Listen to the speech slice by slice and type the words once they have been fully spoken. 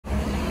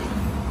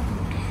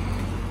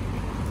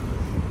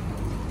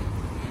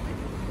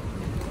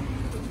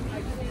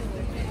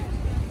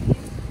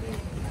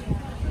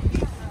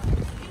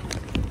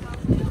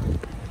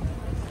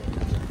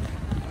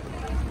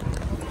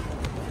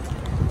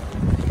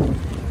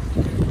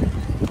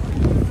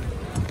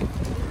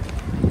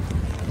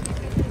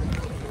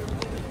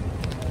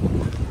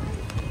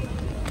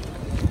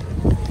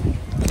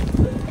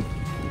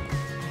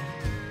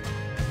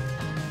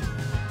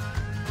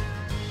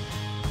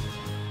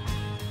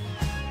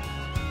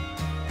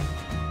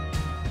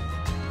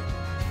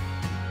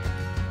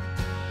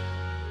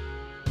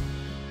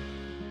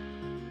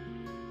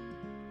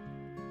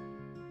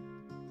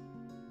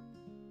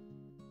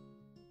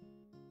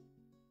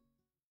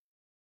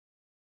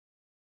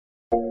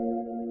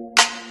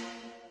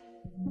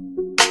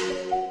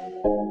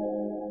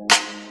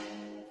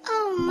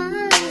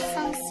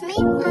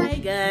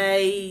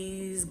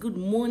guys, good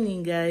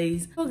morning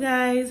guys. So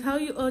guys, how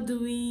you all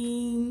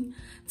doing?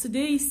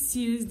 Today is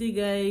Tuesday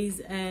guys,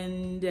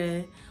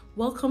 and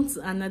welcome to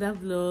another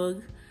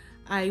vlog.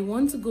 I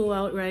want to go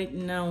out right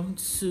now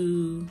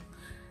to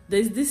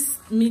there's this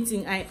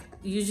meeting I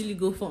usually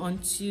go for on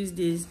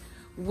Tuesdays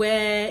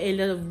where a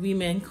lot of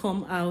women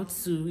come out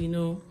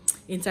to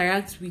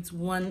interact with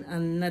one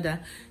another.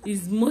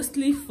 It's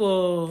mostly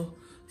for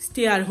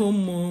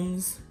stay-at-home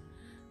moms.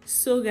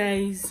 So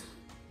guys,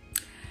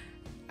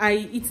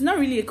 it's not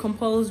really a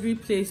compulsory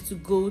place to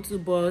go to,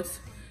 but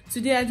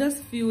today I just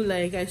feel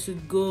like I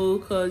should go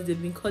because they've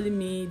been calling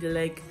me. They're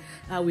like,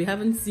 we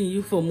haven't seen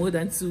you for more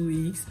than 2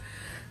 weeks.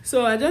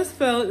 So I just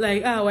felt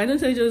like, why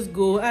don't I just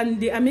go? And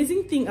the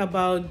amazing thing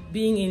about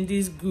being in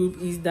this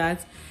group is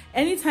that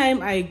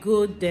anytime I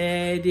go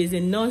there, there's a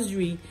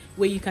nursery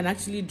where you can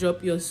actually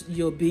drop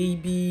your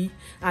baby,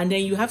 and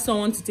then you have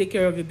someone to take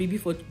care of your baby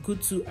for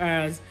good 2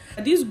 hours.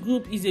 This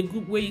group is a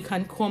group where you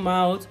can come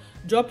out,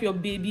 drop your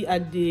baby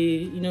at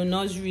the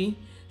nursery,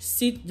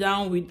 sit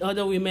down with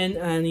other women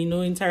and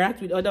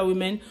interact with other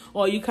women,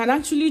 or you can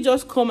actually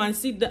just come and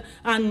sit down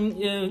and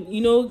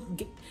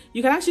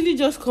you can actually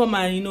just come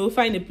and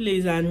find a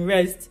place and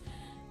rest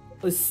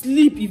or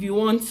sleep if you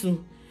want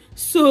to.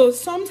 So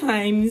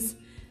sometimes,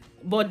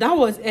 but that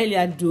was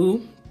earlier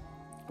though,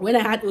 when I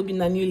had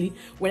Obinna newly.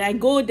 When I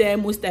go there,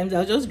 most times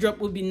I'll just drop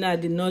Obinna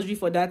at the nursery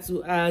for that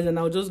 2 hours and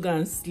I'll just go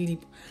and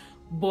sleep.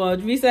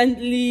 But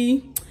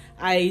recently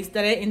I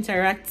started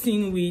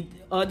interacting with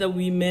other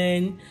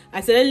women. I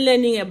started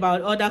learning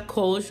about other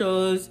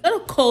cultures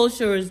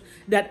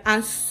that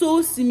are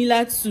so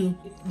similar to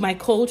my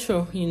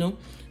culture,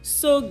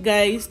 So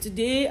guys,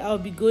 today I'll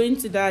be going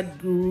to that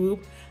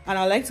group and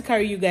I'd like to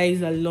carry you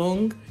guys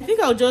along. I think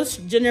I'll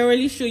just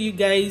generally show you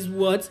guys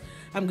what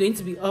I'm going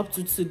to be up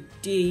to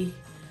today.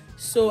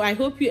 So I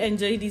hope you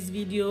enjoy this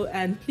video,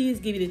 and please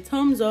give it a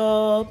thumbs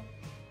up,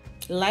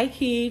 like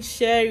it,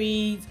 share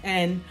it,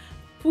 and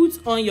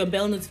put on your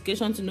bell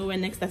notification to know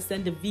when next I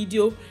send the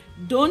video.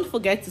 Don't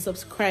forget to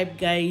subscribe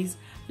guys.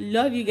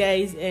 Love you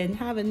guys and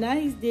have a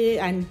nice day,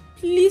 and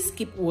please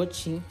keep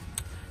watching.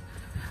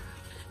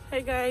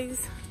 Hey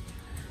guys,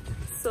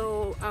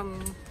 so I'm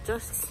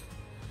just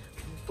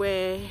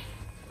where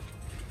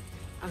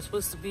I'm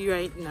supposed to be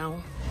right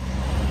now.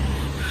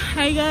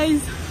 Hi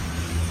guys,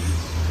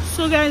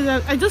 so guys,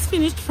 I just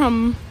finished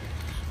from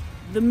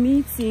the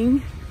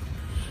meeting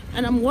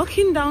and I'm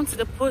walking down to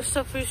the post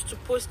office to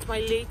post my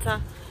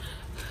letter.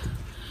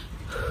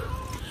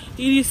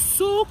 It is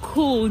so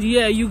cold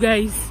here, you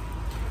guys.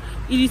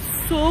 It is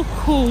so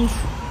cold,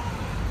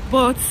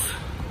 but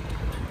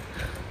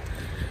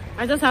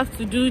I just have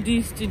to do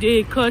this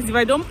today because if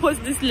I don't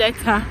post this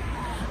letter,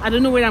 I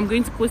don't know when I'm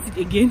going to post it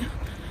again.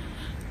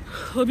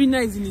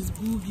 Obinna is in his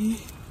boogie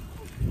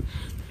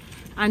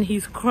and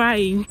he's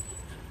crying.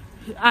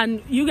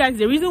 And you guys,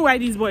 the reason why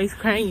this boy is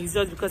crying is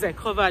just because I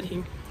covered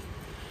him.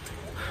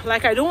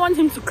 Like, I don't want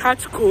him to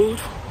catch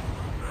cold,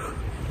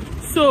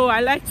 so I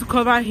like to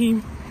cover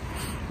him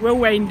when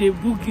we're in the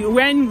boogie,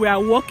 when we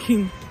are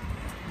walking.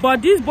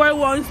 But this boy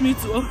wants me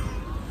to,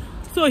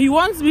 so he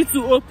wants me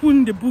to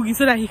open the boogie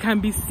so that he can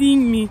be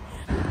seeing me.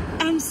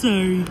 I'm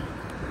sorry.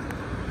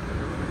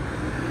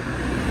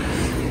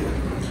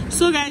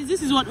 So guys,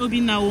 this is what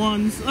Obinna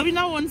wants.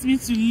 Obinna wants me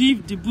to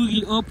leave the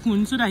boogie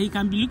open so that he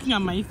can be looking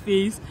at my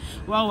face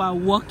while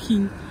we're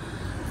walking.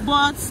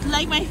 But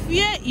like, my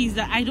fear is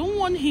that I don't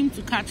want him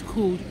to catch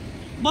cold,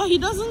 but he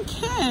doesn't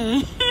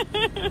care.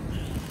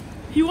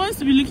 He wants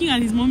to be looking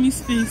at his mommy's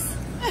face.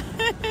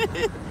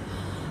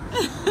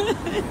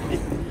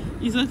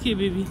 It's okay,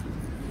 baby.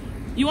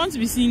 You want to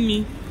be seeing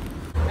me.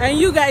 And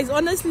you guys,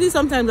 honestly,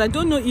 sometimes I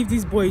don't know if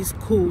this boy is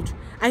cold.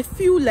 I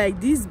feel like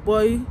this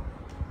boy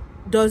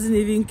doesn't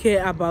even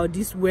care about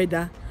this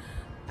weather.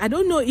 I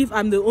don't know if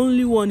I'm the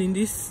only one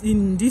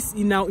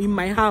in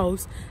my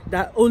house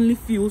that only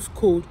feels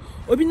cold.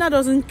 Obinna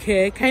doesn't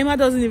care. Kaima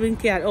doesn't even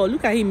care at all.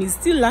 Look at him, he's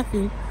still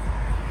laughing.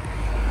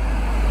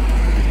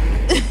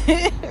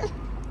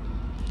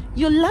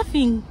 You're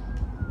laughing.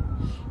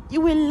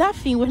 You were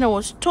laughing when I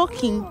was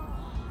talking.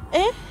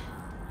 Eh?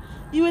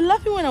 You were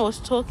laughing when I was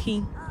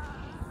talking.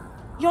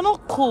 You're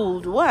not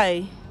cold.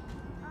 Why?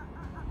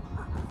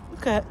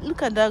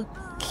 Look at that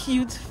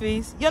cute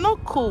face. You're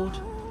not cold.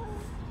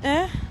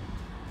 Eh?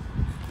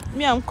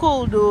 Me, I'm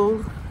cold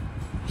though.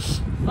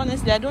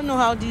 Honestly, I don't know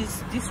how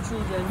these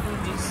children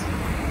do this.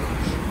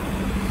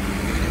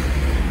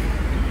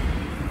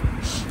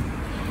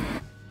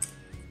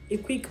 A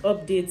quick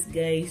update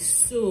guys.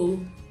 So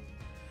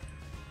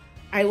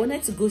I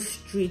wanted to go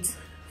straight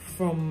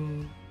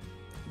from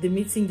the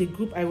meeting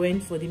I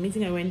went for.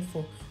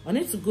 I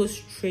wanted to go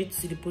straight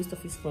to the post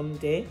office from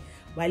there,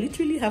 but I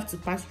literally have to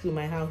pass through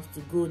my house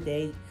to go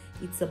there.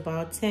 It's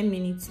about 10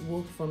 minutes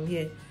walk from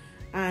here.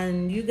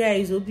 And you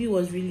guys, Obi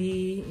was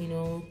really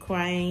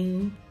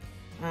crying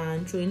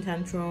and throwing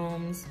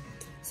tantrums.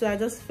 So I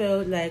just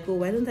felt like, oh,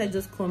 why don't I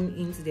just come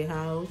into the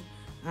house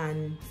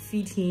and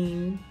feed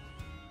him,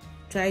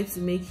 try to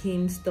make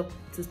him stop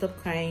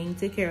crying,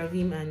 take care of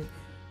him, and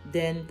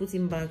then put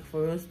him back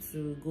for us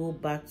to go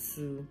back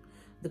to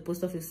the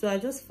post office. So I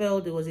just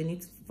felt there was a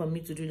need for me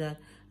to do that.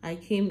 I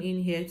came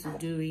in here to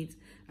do it,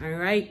 and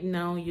right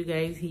now, you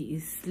guys, he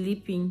is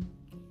sleeping.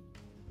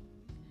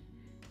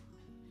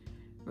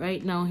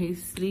 Right now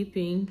he's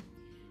sleeping.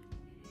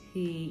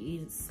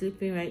 He is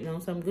sleeping right now,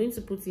 so I'm going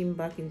to put him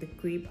back in the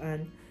crib,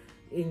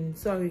 and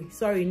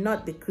sorry,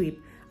 not the crib.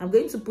 I'm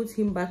going to put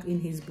him back in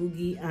his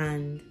boogie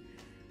and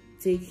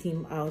take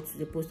him out to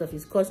the post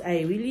office, because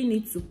I really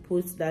need to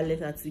post that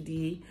letter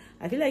today.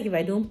 I feel like if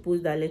I don't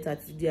post that letter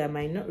today, I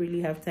might not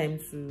really have time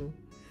to.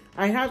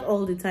 I have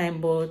all the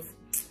time, but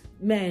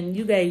man,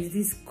 you guys,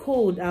 it's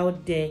cold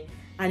out there,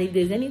 and if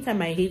there's any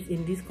time I hate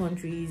in this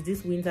country, is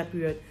this winter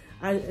period.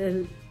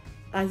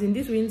 As in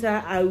this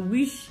winter, I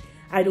wish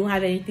I don't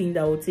have anything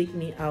that will take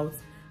me out.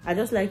 I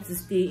just like to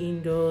stay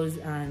indoors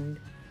and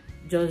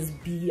just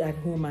be at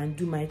home and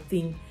do my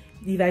thing.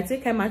 If I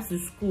take Emma to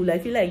school, I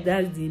feel like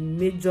that's the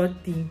major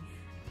thing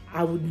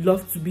I would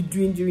love to be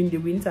doing during the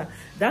winter.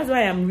 That's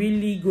why I'm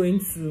really going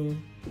to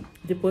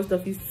the post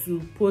office to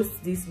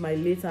post this my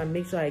letter and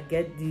make sure I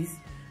get this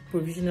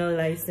provisional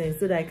license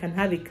so that I can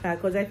have a car,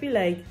 because I feel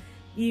like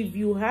if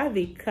you have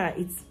a car,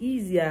 it's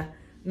easier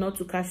not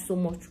to catch so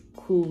much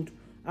cold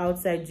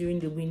outside during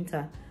the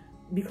winter,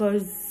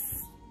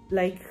 because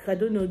like, I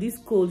don't know, this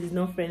cold is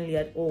not friendly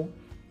at all.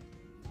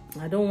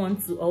 I don't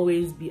want to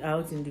always be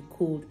out in the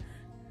cold.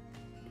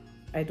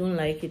 I don't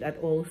like it at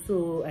all.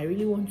 So I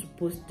really want to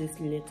post this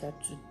letter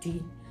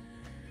today.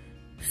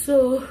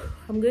 So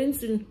I'm going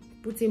to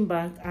put him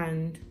back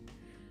and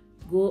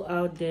go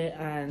out there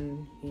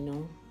and, you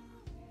know,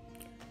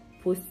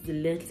 post the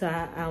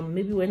letter.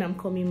 Maybe when I'm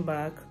coming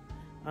back,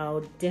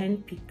 I'll then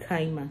pick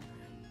Kaima,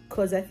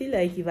 because I feel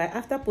like if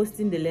after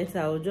posting the letter,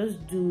 I'll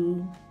just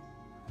do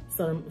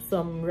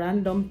some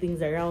random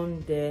things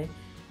around there.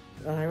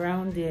 I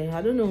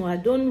don't know. I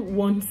don't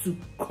want to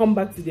come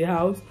back to the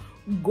house,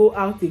 go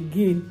out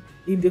again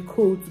in the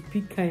cold to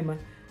pick Kaima.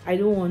 I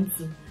don't want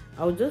to.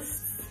 I'll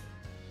just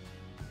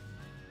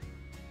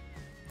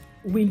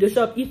window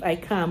shop if I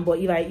can, but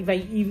if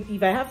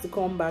I have to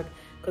come back,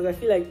 because I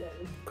feel like,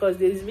 because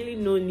there's really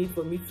no need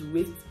for me to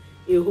waste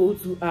a whole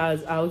 2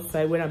 hours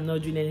outside when I'm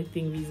not doing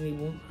anything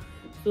reasonable.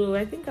 So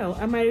I think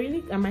I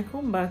might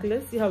come back.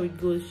 Let's see how it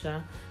goes,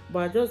 Sha. But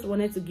I just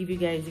wanted to give you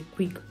guys a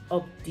quick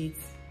update.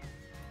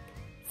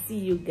 See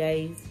you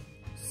guys.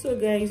 So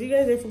guys,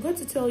 I forgot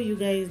to tell you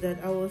guys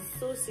that I was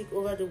so sick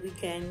over the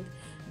weekend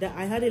that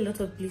I had a lot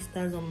of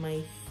blisters on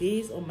my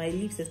face, on my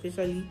lips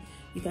especially.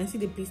 You can see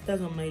the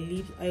blisters on my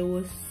lips. I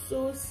was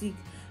so sick.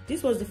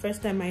 This was the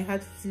first time I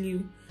had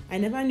flu. I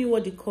never knew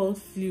what they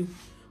called flu,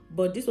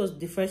 but this was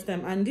the first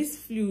time. And this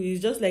flu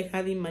is just like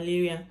having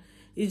malaria.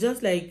 It's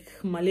just like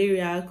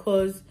malaria,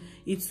 because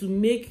it will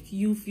make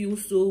you feel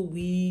so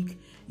weak.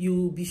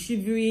 You'll be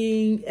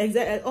shivering.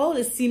 Exactly, all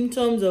the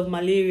symptoms of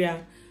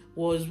malaria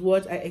was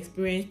what I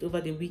experienced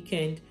over the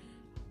weekend.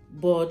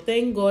 But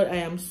thank God I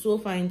am so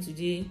fine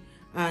today,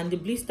 and the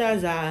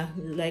blisters are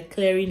like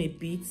clearing a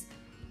bit.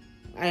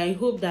 I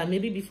hope that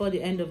maybe before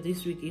the end of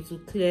this week it will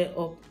clear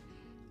up.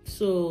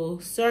 So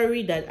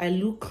sorry that I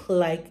look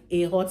like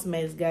a hot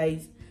mess,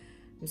 guys.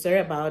 I'm sorry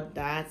about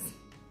that,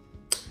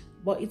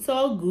 but it's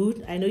all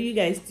good. I know you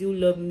guys still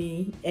love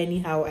me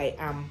anyhow I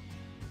am.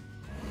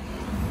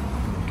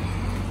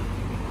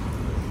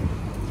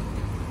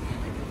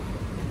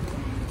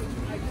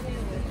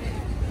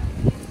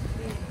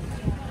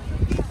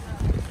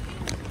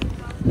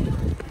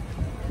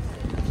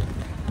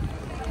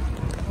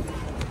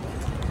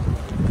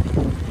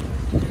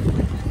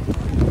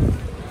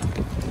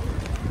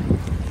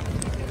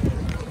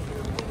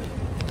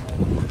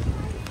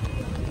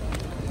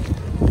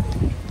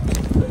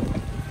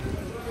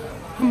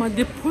 I'm at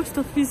the post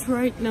office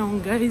right now,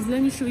 guys.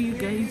 Let me show you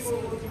guys.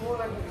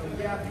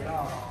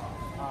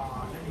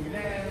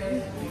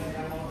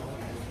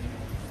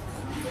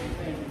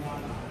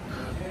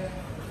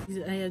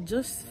 I had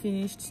just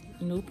finished,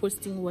 you know,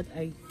 posting what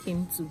I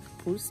came to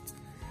post,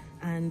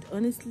 and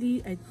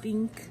honestly I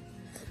think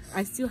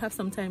I still have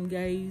some time,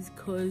 guys,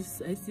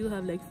 because I still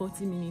have like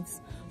 40 minutes,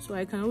 so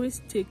I can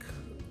always take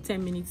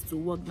 10 minutes to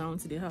walk down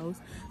to the house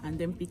and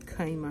then pick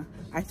Kaima.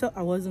 I thought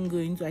I was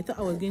going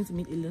to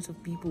meet a lot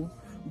of people,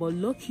 but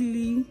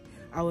luckily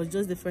I was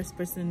just the first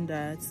person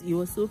that he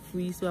was so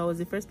free, so I was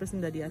the first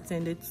person that he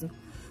attended to.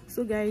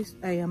 So guys,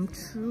 I am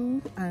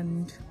through,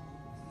 and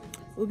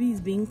Obi is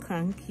being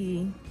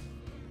cranky,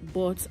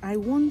 but I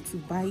want to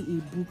buy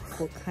a book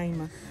for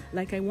Kaima.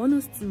 Like, I want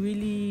us to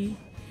really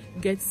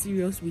get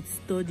serious with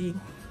studying.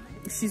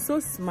 She's so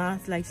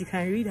smart, like she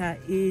can read her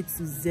A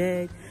to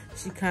Z,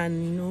 she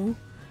can, you know,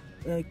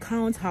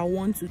 count her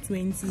 1 to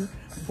 20,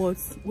 but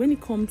when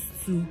it comes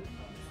to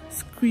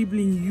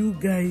scribbling, you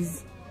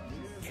guys,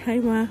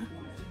 Kaima,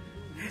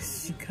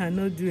 she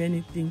cannot do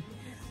anything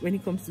when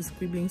it comes to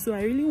scribbling. So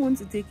I really want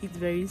to take it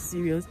very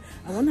serious.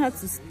 I want her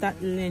to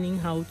start learning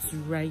how to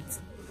write.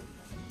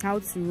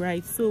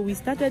 So we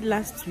started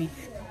last week.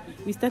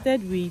 We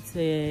started with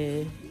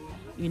you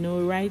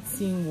know,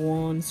 writing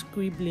 1,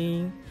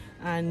 scribbling,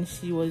 and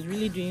she was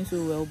really doing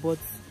so well. But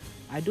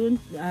I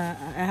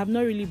have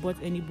not really bought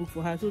any book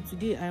for her. So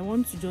today I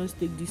want to just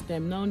take this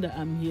time, now that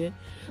I'm here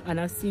and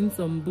I've seen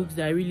some books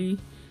that I really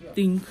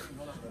think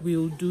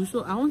will do.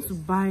 So I want to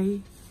buy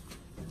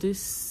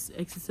this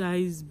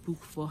exercise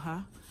book for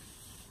her.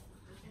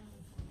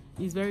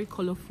 It's very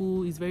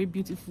colorful, it's very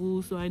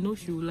beautiful, so I know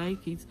she will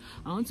like it.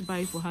 I want to buy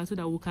it for her so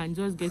that we can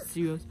just get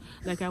serious.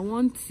 Like, I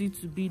want it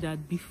to be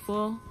that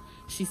before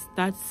she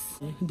starts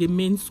the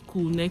main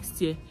school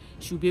next year,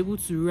 she'll be able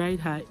to write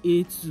her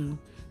A to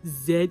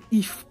Z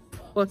if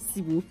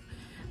possible.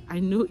 I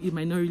know it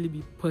might not really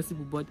be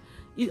possible, but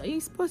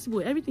it's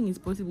possible. Everything is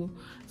possible.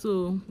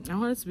 So I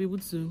want her to be able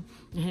to,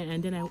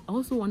 and then I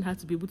also want her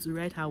to be able to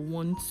write her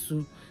 1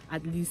 to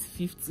at least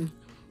 50.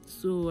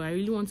 So I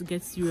really want to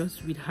get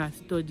serious with her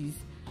studies.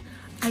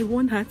 I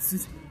want her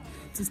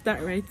to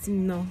start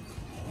writing now,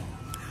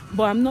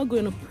 but I'm not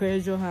going to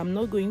pressure her. I'm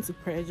not going to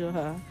pressure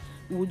her.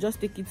 We'll just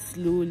take it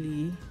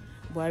slowly.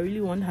 But I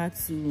really want her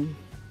to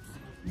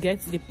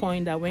get to the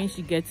point that when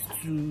she gets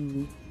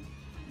to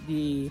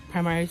the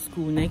primary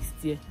school next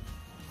year,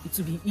 it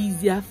will be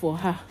easier for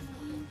her.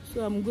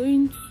 So I'm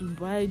going to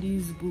buy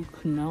this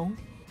book now.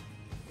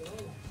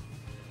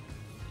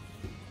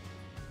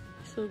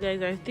 So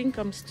guys, I think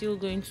I'm still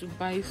going to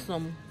buy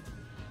some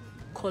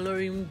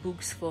coloring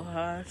books for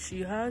her.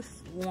 She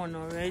has one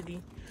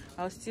already.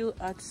 I'll still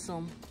add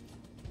some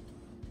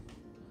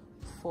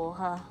for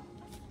her.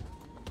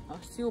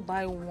 I'll still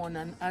buy one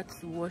and add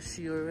to what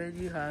she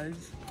already has.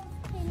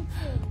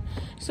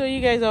 So you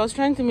guys, I was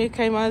trying to make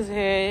Kaima's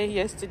hair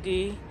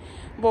yesterday,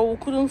 but we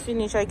couldn't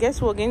finish. I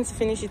guess we're going to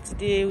finish it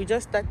today. We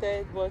just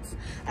started, but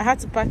I had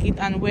to pack it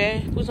and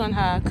put on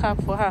her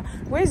cap for her.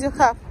 Where's your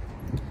cap?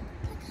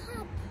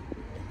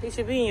 It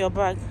should be in your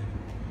bag.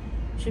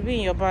 It should be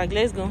in your bag.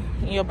 Let's go.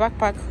 In your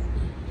backpack.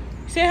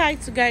 Say hi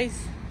to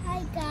guys.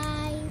 Hi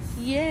guys.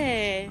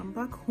 Yeah. I'm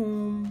back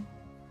home.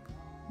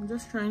 I'm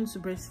just trying to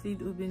breastfeed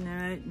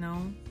Obina right now.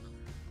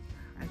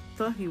 I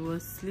thought he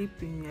was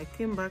sleeping. I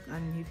came back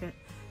and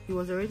he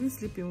was already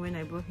sleeping when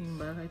I brought him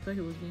back. I thought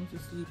he was going to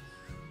sleep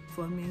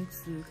for me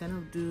to kind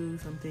of do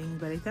something.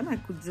 By the time I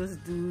could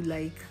just do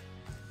like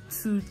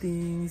 2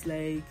 things,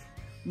 like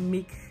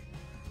make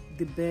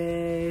the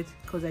bed,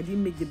 because I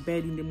didn't make the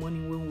bed in the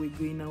morning when we were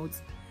going out.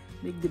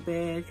 Make the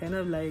bed, kind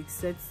of like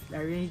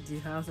arrange the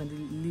house and the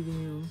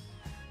living room.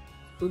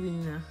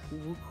 Obina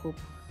woke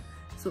up.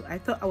 So I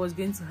thought I was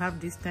going to have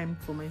this time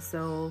for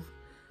myself,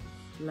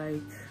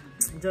 like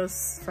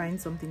just find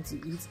something to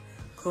eat,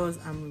 because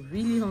I'm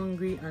really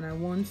hungry and I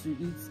want to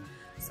eat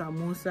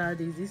samosa.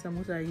 There's this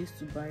samosa I used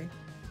to buy,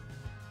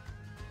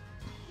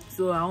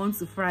 so I want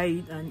to fry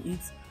it and eat.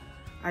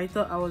 I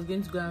thought I was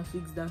going to go and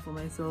fix that for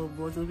myself,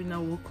 but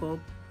Obina woke up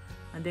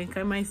and then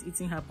Kaima is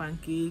eating her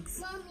pancakes.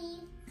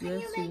 Mommy, can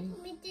you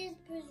make me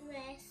this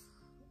dress?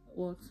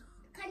 What?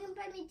 Can you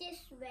buy me this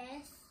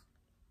dress?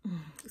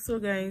 So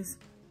guys,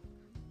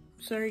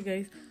 sorry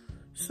guys.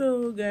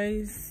 So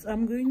guys,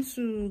 I'm going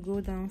to go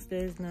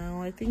downstairs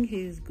now. I think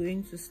he's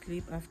going to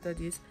sleep after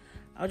this.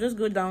 I'll just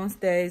go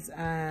downstairs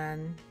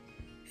and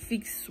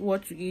fix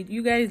what to eat.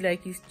 You guys,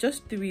 like, it's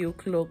just 3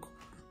 o'clock.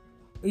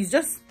 It's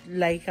just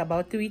like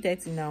about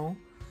 3:30 now,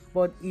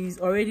 but it's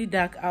already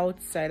dark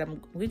outside.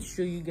 I'm going to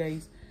show you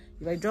guys.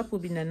 If I drop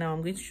Obina now,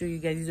 I'm going to show you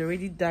guys. It's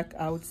already dark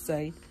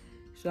outside,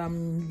 so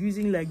I'm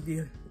using like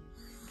the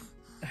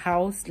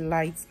house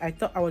lights. I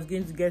thought I was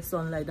going to get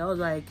sunlight. That was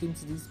why I came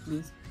to this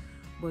place,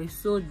 but it's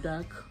so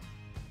dark.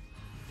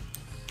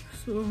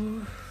 So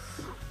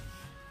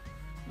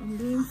I'm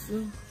going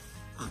to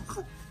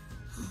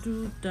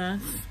do that.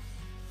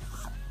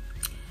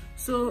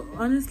 So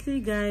honestly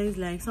guys,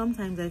 like,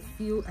 sometimes I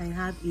feel I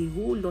have a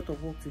whole lot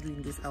of work to do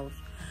in this house,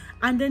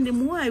 and then the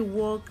more I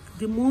work,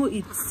 the more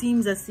it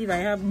seems as if I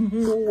have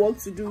more work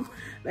to do.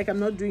 Like, I'm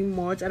not doing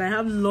much, and I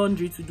have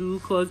laundry to do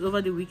because over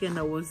the weekend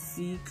I was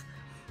sick.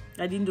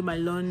 I didn't do my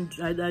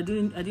laundry. I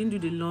didn't do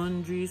the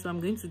laundry, so I'm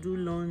going to do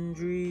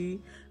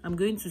laundry. I'm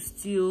going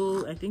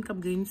to I think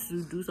I'm going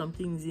to do some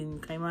things in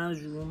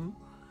Kaima's room,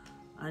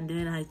 and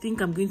then I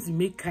think I'm going to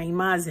make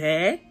Kaima's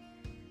hair.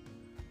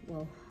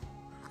 Wow.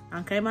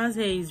 And Kaima's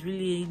hair is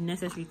really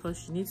necessary because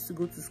she needs to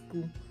go to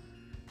school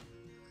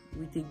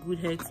with a good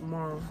hair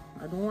tomorrow.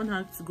 I don't want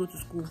her to go to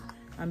school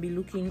and be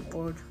looking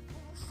odd.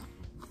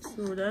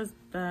 So that's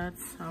that.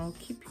 I'll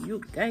keep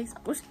you guys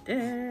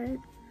posted.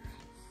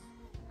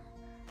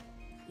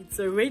 It's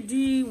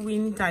already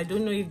winter. I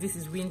don't know if this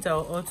is winter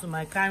or autumn.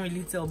 I can't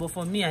really tell, but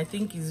for me, I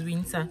think it's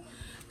winter.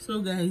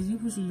 So guys, you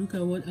should look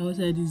at what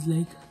outside is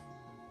like.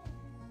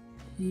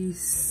 It's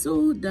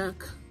so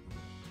dark.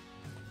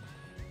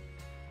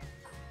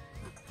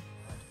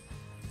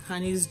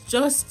 And it's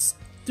just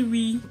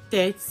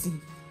 3:30.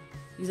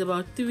 It's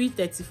about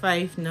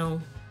 3:35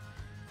 now.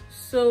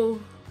 So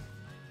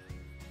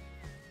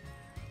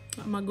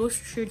I'm gonna go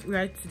straight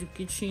right to the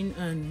kitchen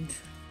and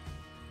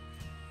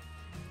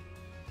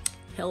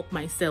help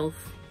myself.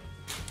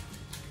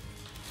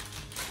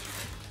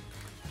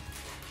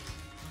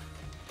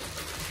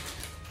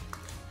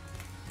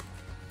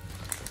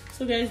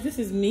 So guys, this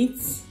is meat.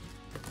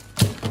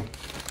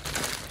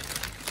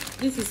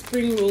 This is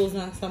spring rolls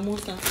and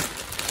samosa.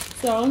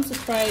 So I want to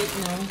fry it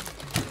now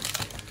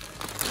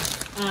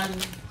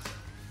and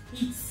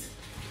eat.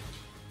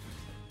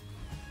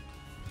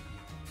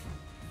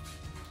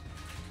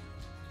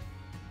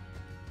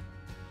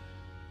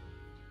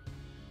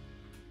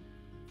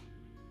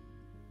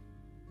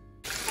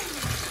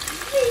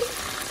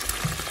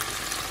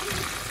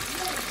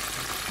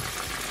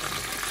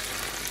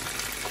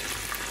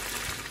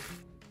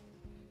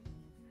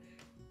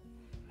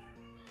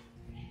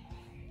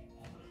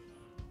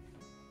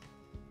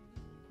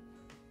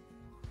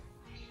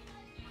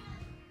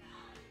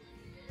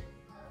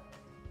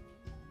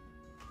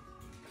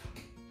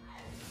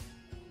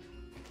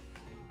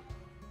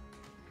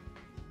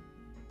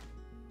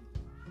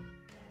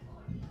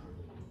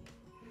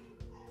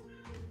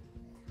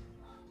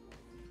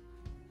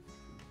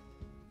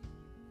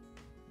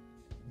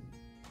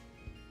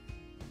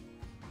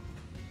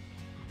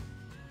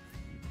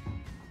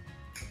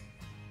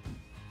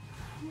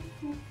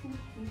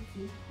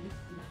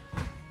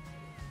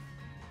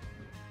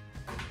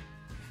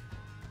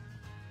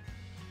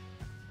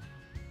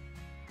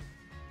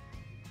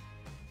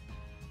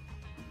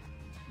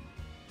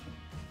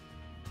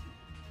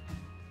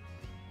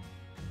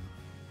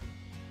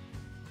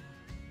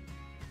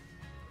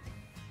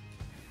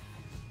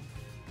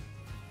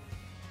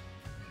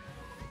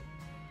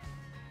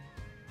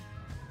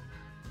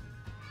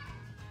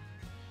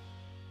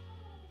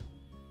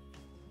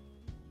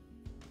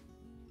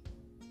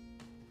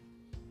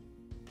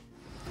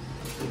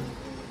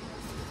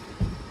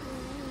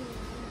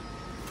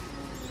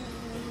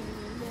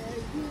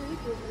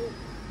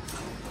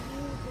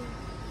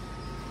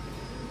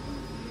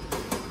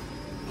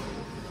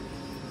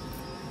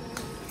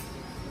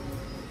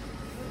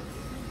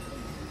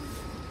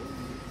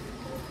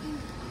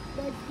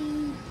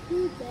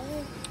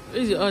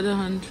 Where's your other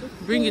hand?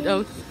 Bring it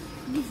out.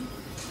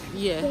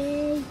 Yeah.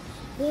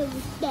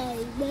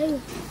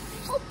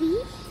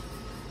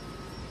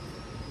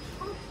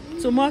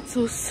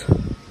 Tomatoes.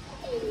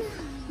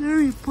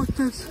 Very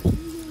important.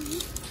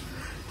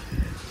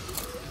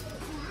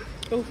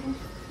 Oh.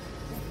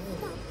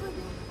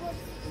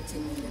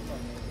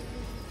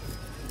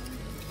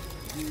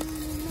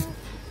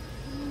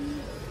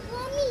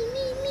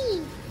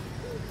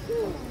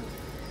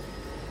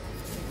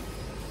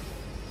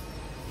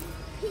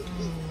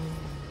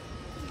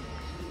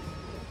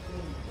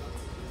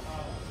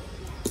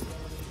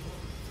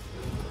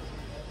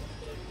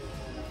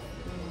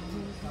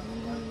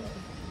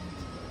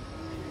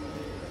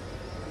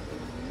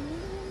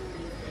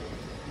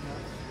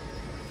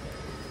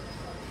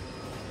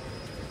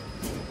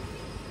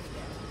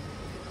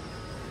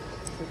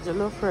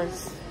 Jollof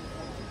rice.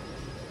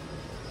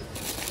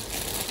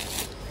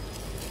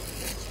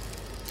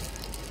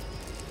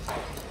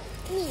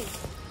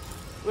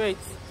 Wait,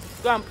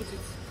 go and put it.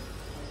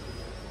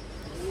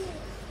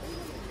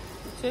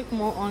 Take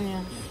more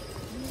onions.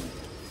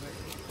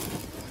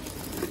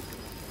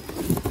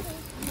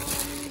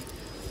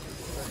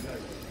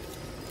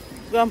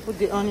 Go and put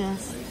the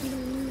onions.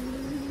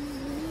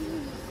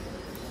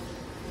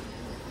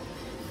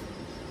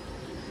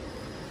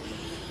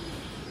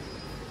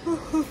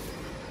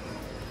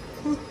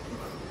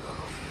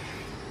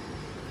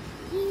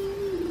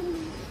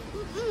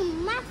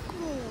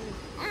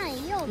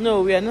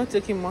 No, we are not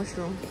taking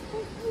mushroom.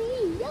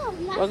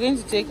 We're going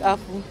to take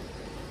apple.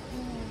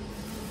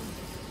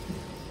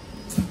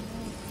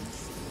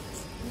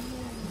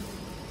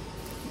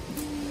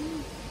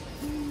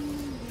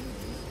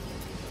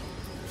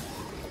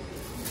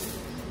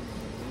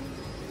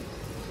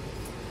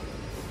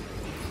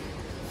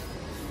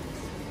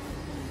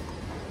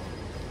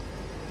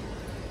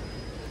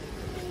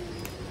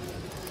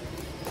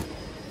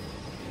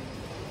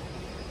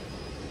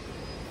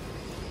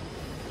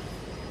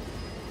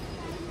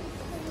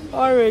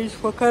 Orange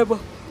for Kaiba.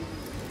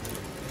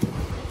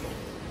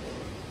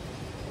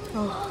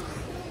 Oh.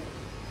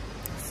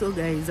 So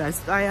guys, as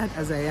tired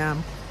as I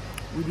am,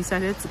 we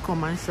decided to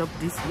come and shop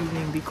this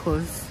evening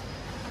because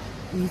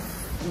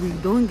if we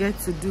don't get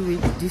to do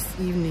it this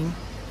evening,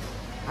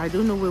 I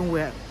don't know when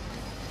we're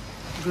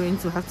going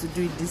to have to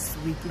do it this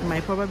week. It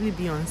might probably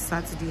be on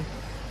Saturday,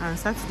 and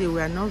Saturday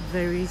we are not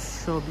very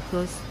sure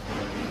because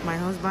my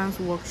husband's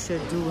work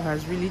schedule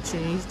has really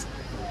changed.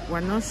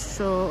 We're not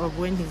sure of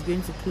when he's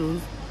going to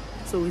close,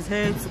 so he's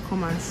here to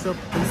come and shop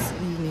this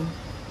evening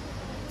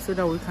so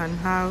that we can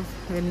have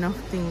enough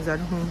things at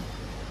home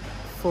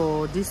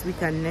for this week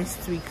and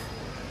next week.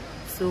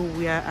 So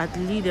we are at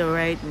Lidl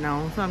right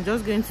now, so we're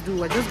just going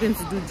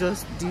to do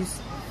just this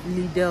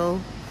Lidl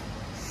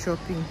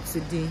shopping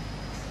today.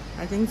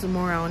 I think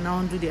tomorrow I'll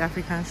now do the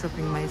African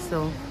shopping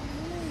myself.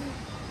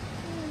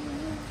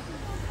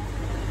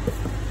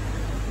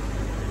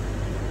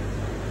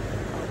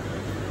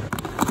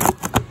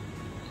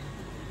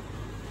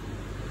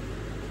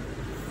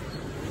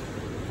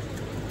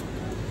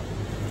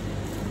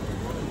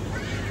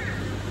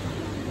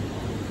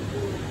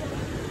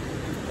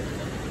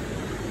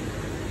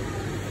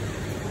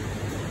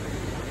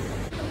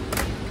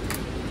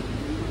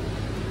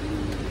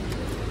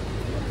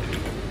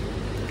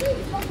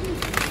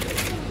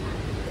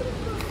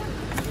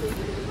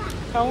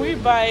 Can we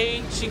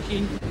buy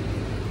chicken?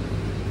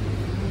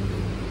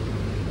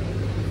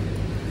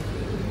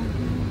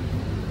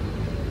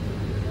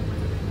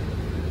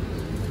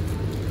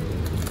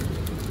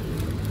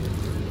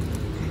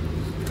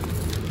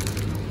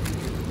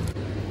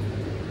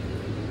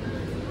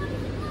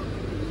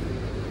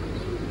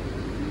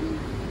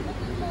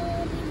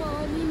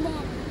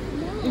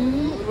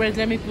 Wait,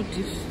 let me put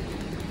this.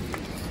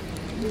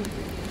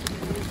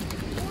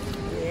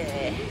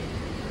 Yeah.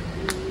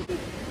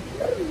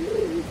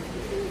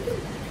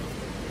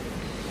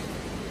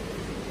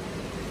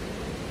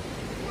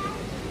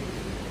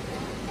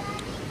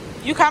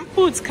 You can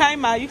put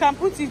Kaima, you can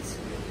put it.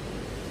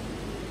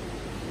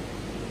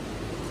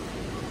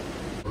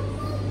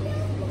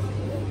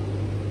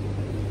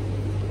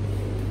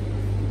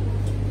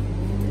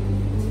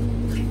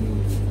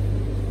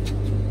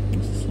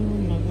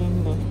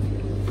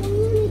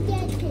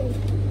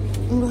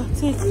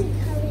 Take.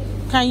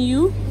 Can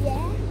you?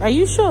 Yeah. Are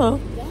you sure?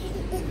 Yeah.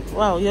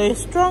 Wow, you're a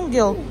strong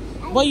girl.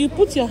 But you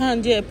put your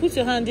hand there. Put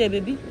your hand there,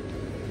 baby.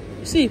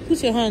 See,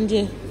 put your hand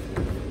there.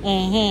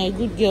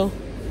 Good girl.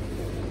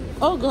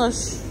 Oh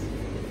gosh.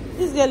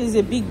 This girl is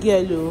a big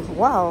girl. Oh.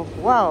 Wow,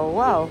 wow,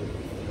 wow.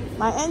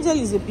 My angel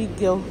is a big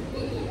girl.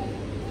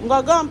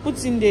 Go and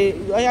put in the...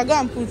 Oh, yeah, go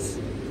and put.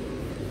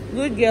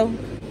 Good girl.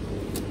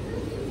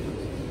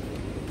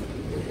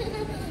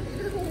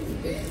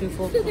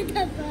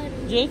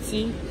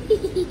 JT.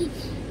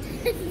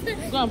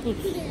 Go and put.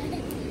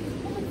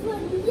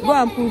 Go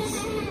and put.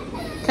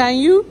 Can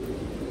you?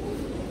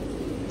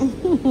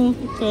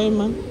 Okay,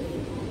 man.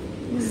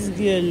 This is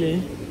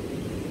girl.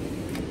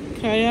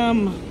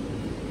 Kayama.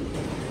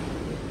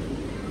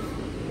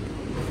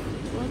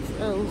 What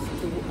else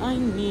do I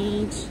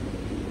need?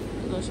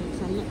 Gosh, I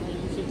cannot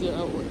really figure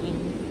out what I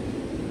need.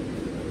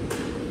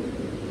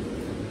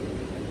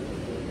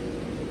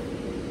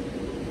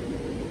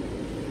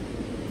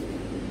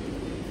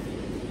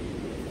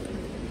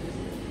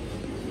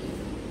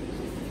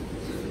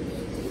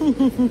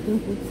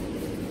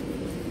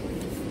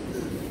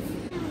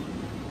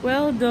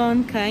 Well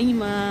done,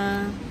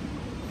 Kaima.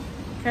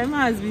 Kaima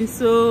has been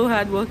so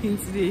hardworking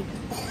today.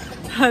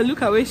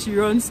 Look at where she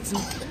runs to.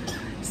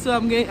 So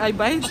I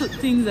buy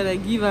things that I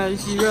give her and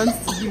she runs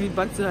to give it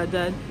back to her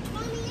dad.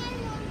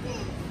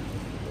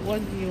 What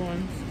do you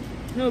want?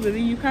 No,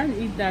 baby, you can't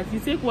eat that. You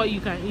take what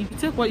you can eat. You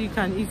take what you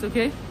can eat,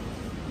 okay?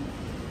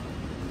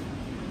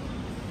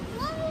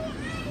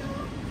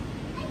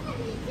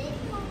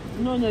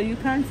 No, you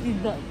can't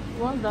eat that.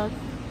 What's that?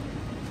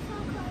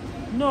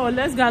 No,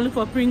 let's go and look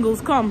for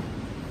Pringles. Come,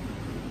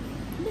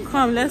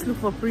 let's look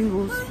for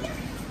Pringles.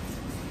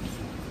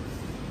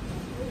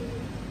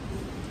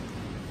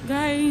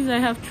 Guys, I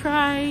have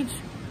tried.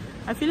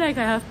 I feel like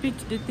I have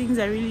picked the things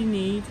I really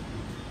need.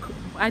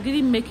 I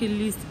didn't make a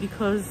list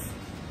because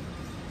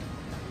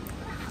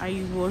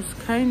I was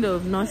kind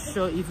of not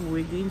sure if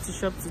we were going to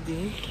shop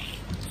today.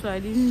 So I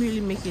didn't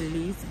really make a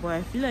list, but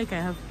I feel like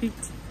I have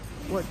picked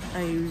what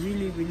I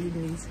really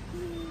need.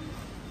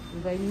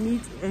 If I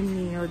need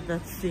any other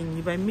thing,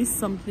 if I miss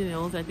something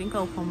else, I think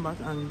I'll come back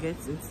and get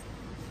it.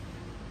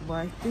 But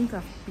I think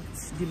I've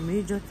picked the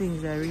major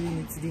things I really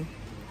need today.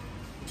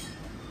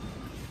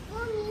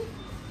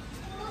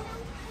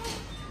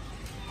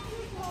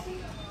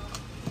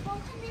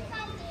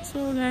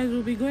 So guys,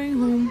 we'll be going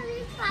home.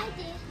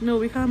 No,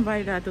 we can't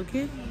buy that,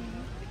 okay?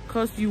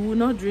 Because you will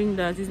not drink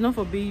that. It's not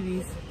for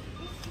babies,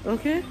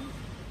 okay?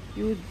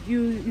 You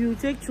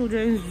take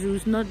children's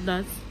juice, not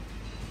that.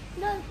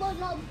 No, for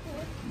not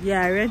food.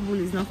 Yeah, Red Bull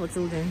is not for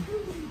children.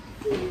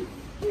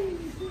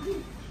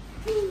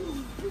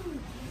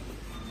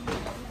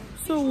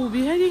 So we'll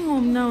be heading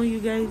home now, you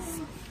guys.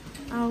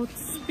 I'll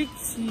speak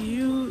to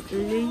you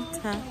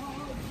later.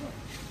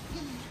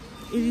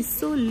 It is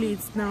so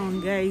late now,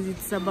 guys.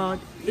 It's about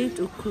 8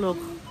 o'clock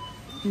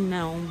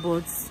now,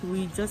 but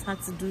we just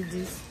had to do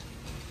this